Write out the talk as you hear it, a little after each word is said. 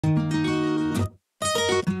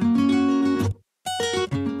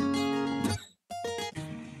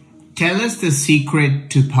Tell us the secret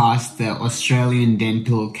to pass the Australian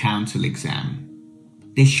Dental Council exam.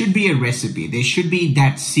 There should be a recipe. There should be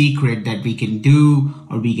that secret that we can do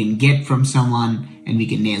or we can get from someone and we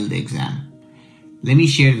can nail the exam. Let me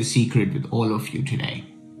share the secret with all of you today.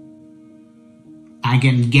 I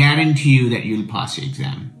can guarantee you that you'll pass your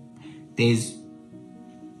exam. There's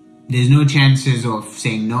no chances of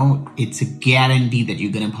saying no. It's a guarantee that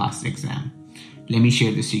you're going to pass the exam. Let me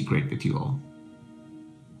share the secret with you all.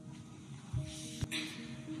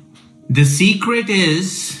 The secret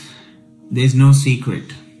is, there's no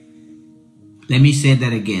secret. Let me say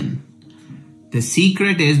that again. The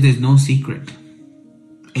secret is, there's no secret.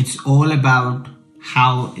 It's all about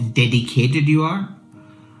how dedicated you are,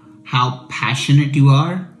 how passionate you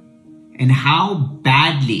are, and how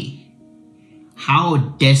badly, how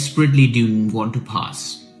desperately do you want to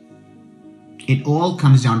pass. It all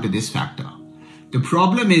comes down to this factor. The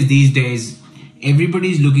problem is these days,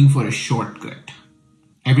 everybody's looking for a shortcut.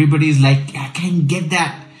 Everybody's like, I can get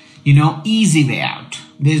that, easy way out.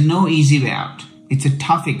 There's no easy way out. It's a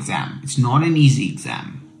tough exam. It's not an easy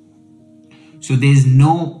exam. So there's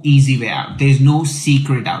no easy way out. There's no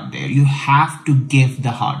secret out there. You have to give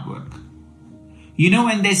the hard work.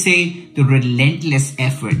 When they say the relentless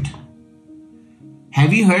effort,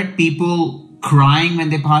 have you heard people crying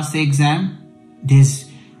when they pass the exam?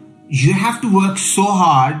 You have to work so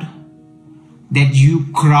hard that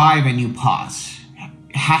you cry when you pass.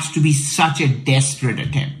 It has to be such a desperate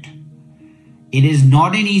attempt. It is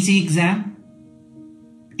not an easy exam.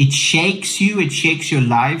 It shakes you. It shakes your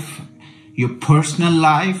life, your personal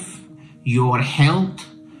life, your health.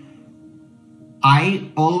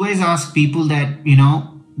 I always ask people that,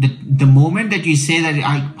 the moment that you say that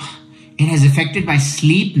it has affected my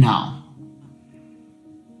sleep now.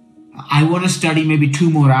 I want to study maybe 2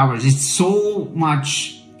 more hours. It's so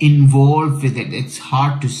much involved with it. It's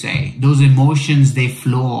hard to say. Those emotions, they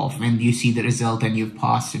flow off when you see the result and you've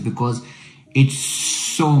passed it because it's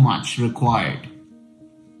so much required.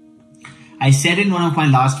 I said in one of my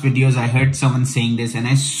last videos, I heard someone saying this and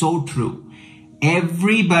it's so true.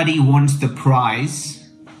 Everybody wants the prize,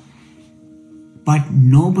 but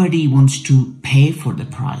nobody wants to pay for the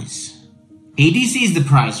prize. ADC is the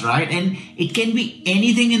prize, right? And it can be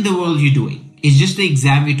anything in the world you're doing. It's just the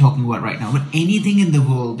exam we're talking about right now, but anything in the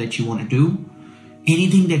world that you want to do,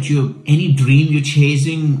 anything that any dream you're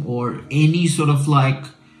chasing or any sort of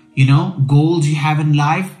goals you have in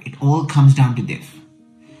life, it all comes down to this.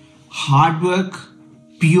 Hard work,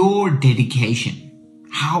 pure dedication,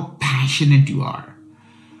 how passionate you are.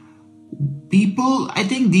 People, I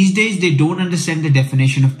think these days, they don't understand the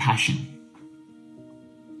definition of passion.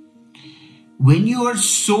 When you are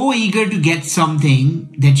so eager to get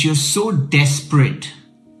something that you're so desperate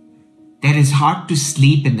that it's hard to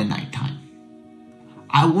sleep in the nighttime.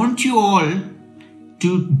 I want you all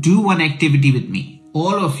to do one activity with me.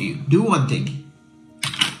 All of you, do one thing.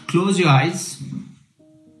 Close your eyes.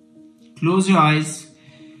 Close your eyes.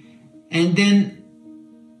 And then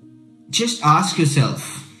just ask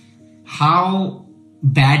yourself, how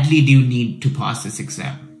badly do you need to pass this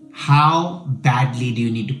exam? How badly do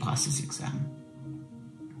you need to pass this exam?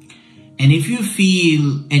 And if you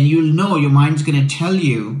feel, and you'll know, your mind's going to tell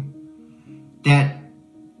you that,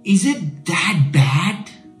 is it that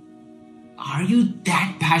bad? Are you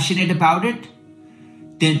that passionate about it?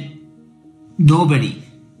 Then nobody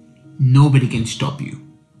can stop you.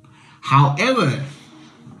 However,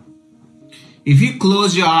 if you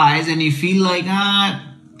close your eyes and you feel like,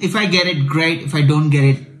 if I get it, great. If I don't get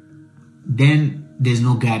it, then there's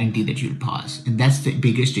no guarantee that you'll pass. And that's the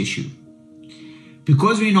biggest issue.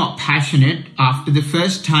 Because we're not passionate, after the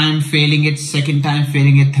first time failing it, second time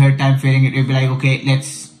failing it, third time failing it, we'll be like, okay,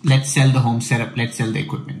 let's sell the home setup, let's sell the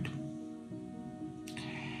equipment.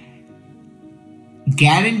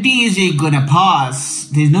 Guarantee is you're gonna pass.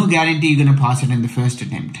 There's no guarantee you're gonna pass it in the first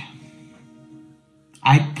attempt.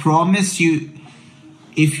 I promise you,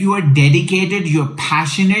 if you are dedicated, you're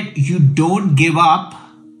passionate, you don't give up.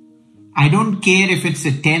 I don't care if it's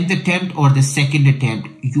the 10th attempt or the second attempt,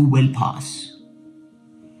 you will pass.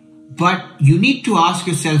 But you need to ask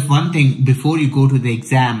yourself one thing before you go to the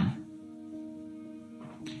exam.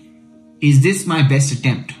 Is this my best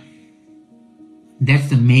attempt? That's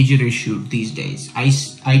the major issue these days.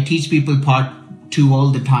 I teach people part 2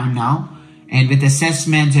 all the time now. And with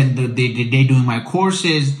assessments and they're doing my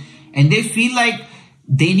courses. And they feel like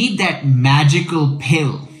they need that magical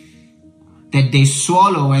pill that they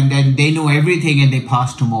swallow and then they know everything and they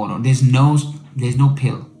pass tomorrow. There's no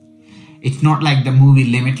pill. It's not like the movie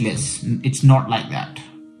Limitless. It's not like that.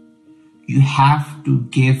 You have to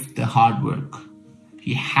give the hard work.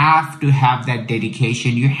 You have to have that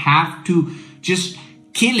dedication. You have to just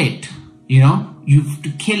kill it. You have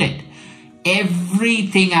to kill it.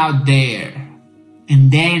 Everything out there.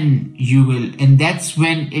 And then you will, and that's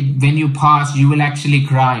when you pass, you will actually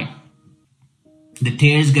cry. The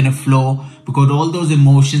tears gonna flow because all those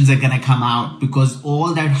emotions are gonna come out because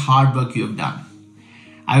all that hard work you have done.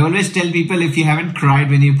 I always tell people, if you haven't cried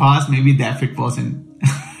when you pass, maybe the effort wasn't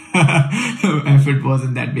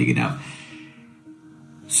that big enough.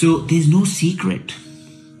 So there's no secret.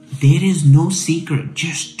 There is no secret.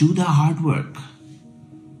 Just do the hard work.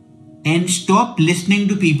 And stop listening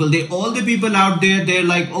to people. All the people out there, they're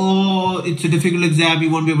like, oh, it's a difficult exam, you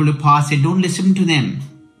won't be able to pass it. Don't listen to them.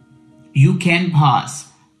 You can pass.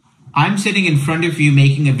 I'm sitting in front of you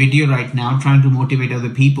making a video right now, trying to motivate other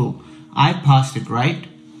people. I passed it, right?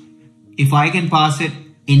 If I can pass it,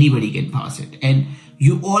 anybody can pass it. And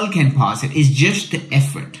you all can pass it. It's just the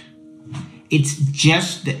effort. It's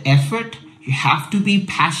just the effort. You have to be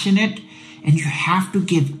passionate and you have to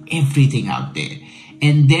give everything out there.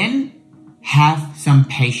 And then have some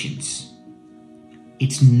patience.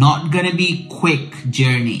 It's not going to be a quick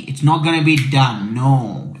journey. It's not going to be done.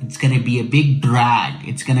 No, it's going to be a big drag.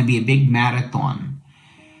 It's going to be a big marathon.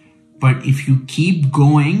 But if you keep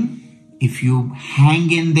going, if you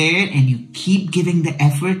hang in there and you keep giving the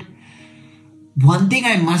effort, one thing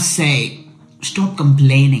I must say, stop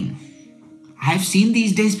complaining. I've seen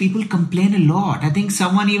these days people complain a lot. I think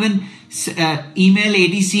someone even email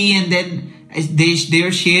ADC and then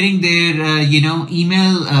they're sharing their,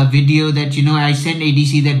 email video that, I sent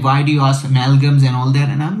ADC that why do you ask amalgams and all that.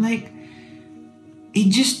 And I'm like,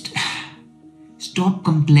 stop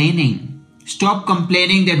complaining. Stop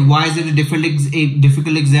complaining that why is it a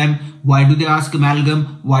difficult exam? Why do they ask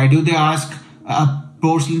amalgam? Why do they ask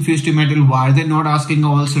porcelain fused to metal? Why are they not asking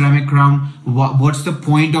all ceramic crown? What's the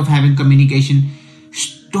point of having communication?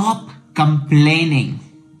 Stop complaining.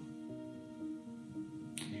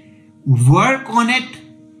 Work on it.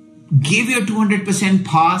 Give your 200%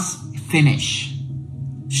 pass. Finish.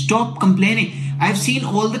 Stop complaining. I've seen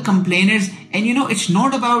all the complainers, and it's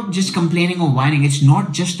not about just complaining or whining. It's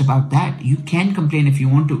not just about that. You can complain if you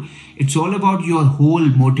want to. It's all about your whole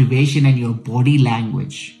motivation and your body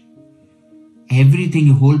language. Everything,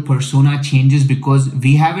 your whole persona changes because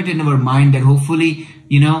we have it in our mind that hopefully,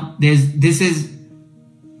 this is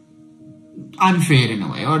unfair in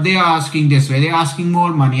a way, or they are asking this way, they're asking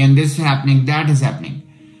more money and this is happening, that is happening.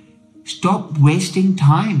 Stop wasting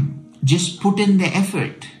time. Just put in the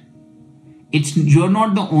effort. You're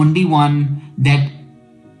not the only one that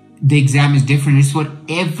the exam is different. It's for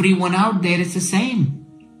everyone out there. It's the same.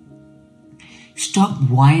 Stop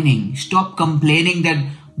whining. Stop complaining that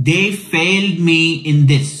they failed me in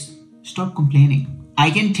this. Stop complaining.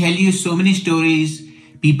 I can tell you so many stories.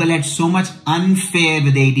 People had so much unfair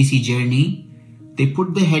with the ADC journey. They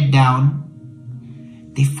put their head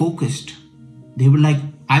down. They focused. They were like,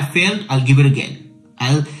 I failed. I'll give it again.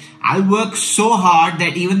 I'll work so hard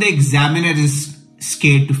that even the examiner is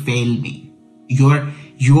scared to fail me.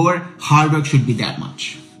 Your hard work should be that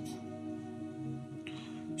much.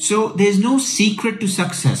 So there's no secret to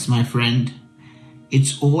success, my friend.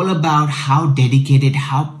 It's all about how dedicated,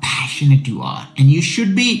 how passionate you are. And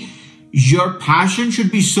your passion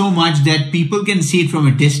should be so much that people can see it from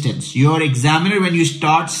a distance. Your examiner, when you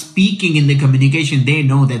start speaking in the communication, they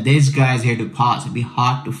know that this guy is here to pass. It'd be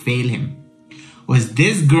hard to fail him. Was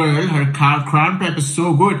this girl, her crown prep is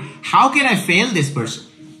so good. How can I fail this person?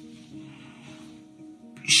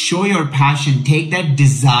 Show your passion. Take that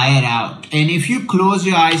desire out. And if you close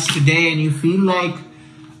your eyes today and you feel like,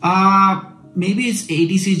 maybe it's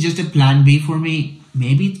ADC is just a plan B for me.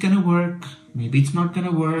 Maybe it's going to work. Maybe it's not going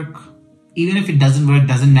to work. Even if it doesn't work,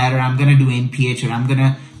 doesn't matter. I'm going to do NPH or I'm going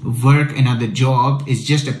to work another job. It's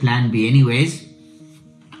just a plan B anyways.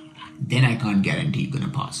 Then I can't guarantee you're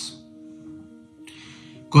going to pass.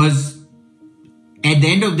 Because at the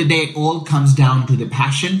end of the day, it all comes down to the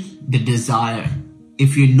passion, the desire.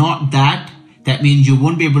 If you're not that means you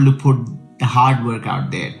won't be able to put the hard work out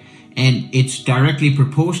there. And it's directly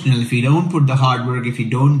proportional. If you don't put the hard work, if you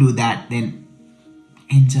don't do that, then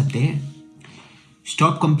it ends up there.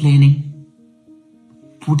 Stop complaining.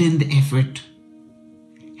 Put in the effort.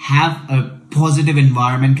 Have a positive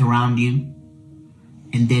environment around you.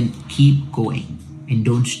 And then keep going. And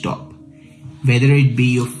don't stop. Whether it be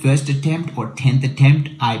your first attempt or 10th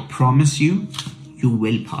attempt, I promise you, you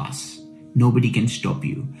will pass. Nobody can stop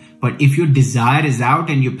you. But if your desire is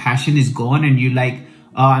out and your passion is gone and you're like,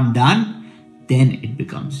 oh, I'm done, then it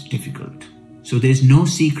becomes difficult. So there's no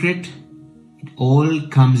secret. It all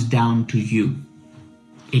comes down to you.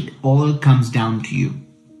 It all comes down to you.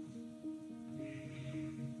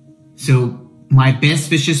 So my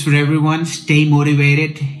best wishes for everyone. Stay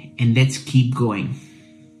motivated and let's keep going.